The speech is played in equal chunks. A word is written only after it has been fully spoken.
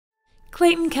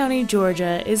Clayton County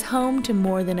Georgia is home to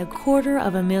more than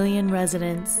 250,000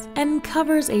 residents and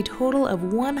covers a total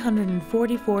of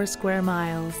 144 square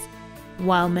miles.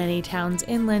 While many towns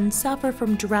inland suffer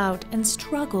from drought and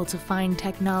struggle to find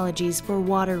technologies for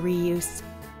water reuse,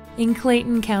 in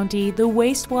Clayton County, the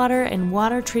wastewater and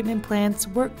water treatment plants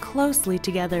work closely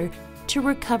together to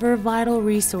recover vital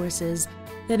resources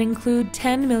that include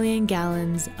 10 million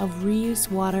gallons of reuse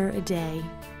water a day.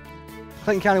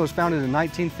 Clayton County was founded in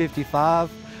 1955.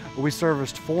 We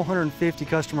serviced 450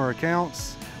 customer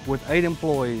accounts with 8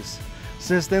 employees.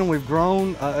 Since then, we've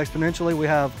grown exponentially. We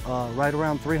have right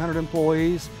around 300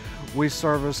 employees. We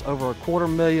service over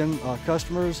 250,000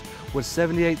 customers with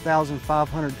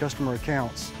 78,500 customer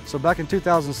accounts. So back in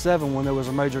 2007, when there was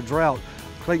a major drought,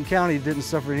 Clayton County didn't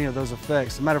suffer any of those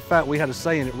effects. As a matter of fact, we had a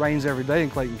saying, it rains every day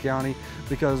in Clayton County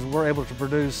because we're able to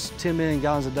produce 10 million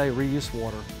gallons a day of reuse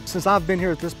water. Since I've been here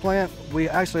at this plant, we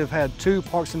actually have had 2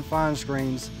 Parks and Fine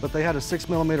screens, but they had a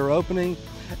 6mm opening,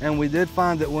 and we did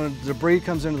find that when debris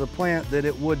comes into the plant that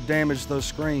it would damage those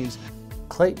screens.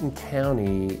 Clayton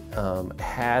County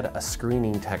had a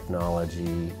screening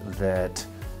technology that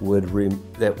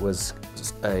was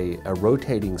a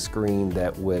rotating screen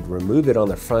that would remove it on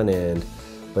the front end,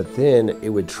 but then it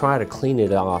would try to clean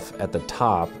it off at the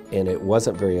top, and it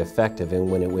wasn't very effective.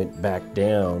 And when it went back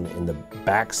down in the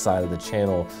back side of the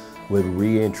channel, would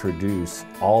reintroduce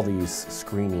all these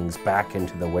screenings back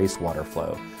into the wastewater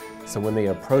flow. So when they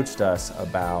approached us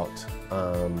about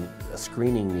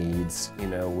screening needs,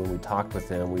 when we talked with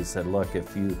them, we said, look,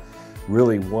 if you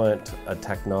really want a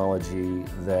technology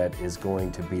that is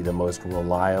going to be the most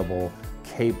reliable,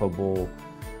 capable,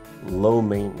 low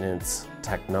maintenance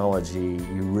technology,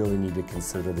 you really need to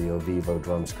consider the Ovivo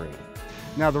Drum screen.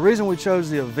 Now, the reason we chose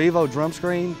the Ovivo Drum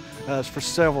screen is for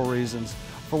several reasons.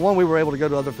 For one, we were able to go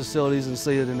to other facilities and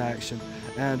see it in action.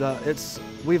 And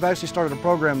we've actually started a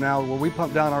program now where we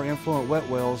pump down our influent wet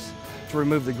wells to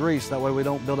remove the grease. That way we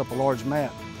don't build up a large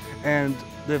mat. And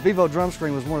the Ovivo Drum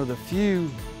screen was one of the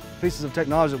few pieces of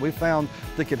technology that we found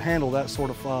that could handle that sort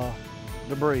of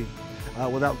debris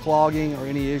without clogging or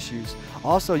any issues.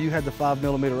 Also, you had the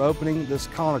 5mm opening, this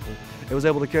conical. It was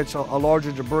able to catch a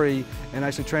larger debris and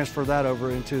actually transfer that over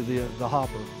into the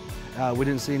hopper. We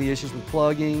didn't see any issues with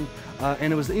plugging,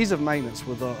 and it was the ease of maintenance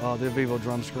with the Ovivo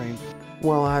Drum screen.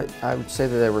 Well, I would say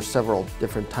that there were several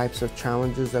different types of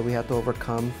challenges that we had to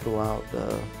overcome throughout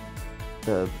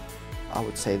the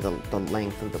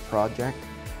length of the project.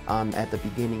 At the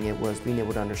beginning, it was being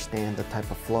able to understand the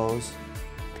type of flows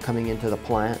coming into the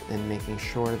plant and making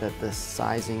sure that the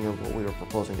sizing of what we were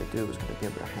proposing to do was going to be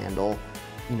able to handle,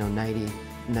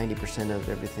 90% of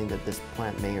everything that this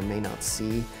plant may or may not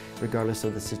see, regardless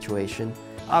of the situation.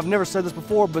 I've never said this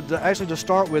before, but actually to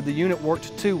start with, the unit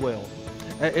worked too well.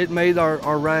 It made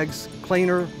our rags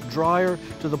cleaner, drier,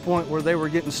 to the point where they were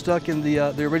getting stuck in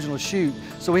the original chute.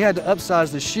 So we had to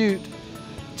upsize the chute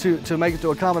to make it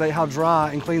to accommodate how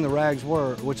dry and clean the rags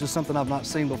were, which is something I've not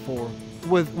seen before.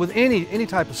 With any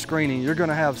type of screening, you're going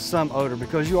to have some odor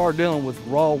because you are dealing with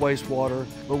raw wastewater.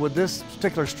 But with this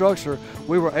particular structure,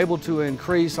 we were able to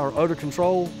increase our odor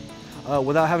control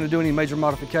without having to do any major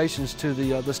modifications to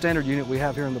the standard unit we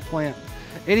have here in the plant.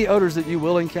 Any odors that you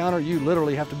will encounter, you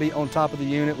literally have to be on top of the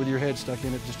unit with your head stuck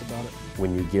in it, just about it.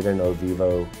 When you get an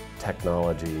Ovivo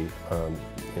technology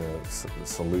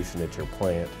solution at your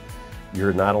plant,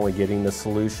 you're not only getting the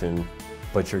solution,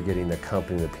 but you're getting the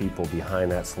company, the people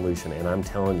behind that solution. And I'm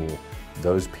telling you,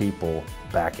 those people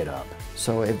back it up.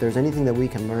 So if there's anything that we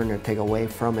can learn or take away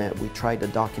from it, we try to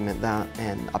document that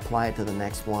and apply it to the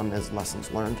next one as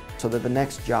lessons learned, so that the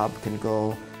next job can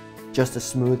go just as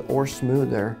smooth or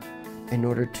smoother, in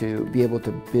order to be able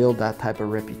to build that type of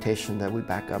reputation that we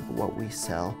back up what we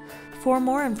sell. For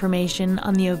more information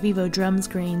on the Ovivo Drum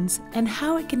screens and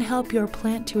how it can help your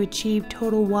plant to achieve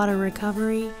total water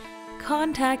recovery,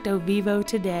 contact Ovivo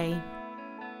today.